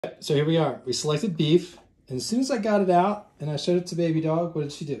So here we are. We selected beef, and as soon as I got it out and I showed it to baby dog, what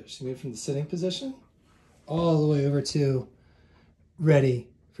did she do? She moved from the sitting position all the way over to ready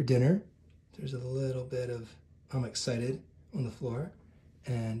for dinner. There's a little bit of I'm excited on the floor,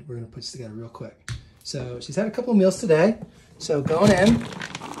 and we're gonna put this together real quick. So she's had a couple of meals today. So going in,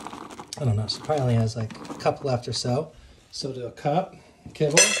 I don't know, she probably only has like a cup left or so. So do a cup,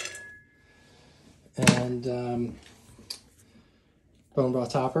 kibble, and bone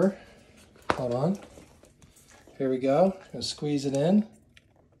broth topper. Hold on. Here we go. Gonna squeeze it in.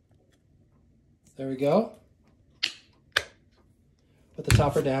 There we go. Put the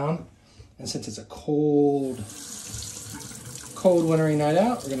topper down. And since it's a cold wintry night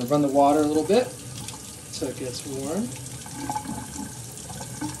out, we're gonna run the water a little bit so it gets warm.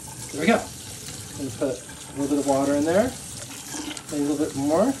 There we go. I'm gonna put a little bit of water in there, maybe a little bit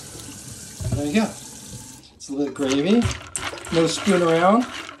more. And there you go. It's a little bit of gravy. No spoon around,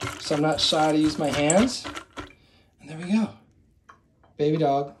 so I'm not shy to use my hands. And there we go. Baby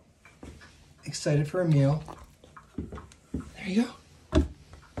dog, excited for a meal. There you go.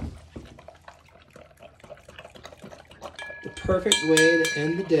 The perfect way to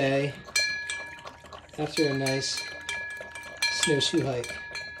end the day after a nice snowshoe hike.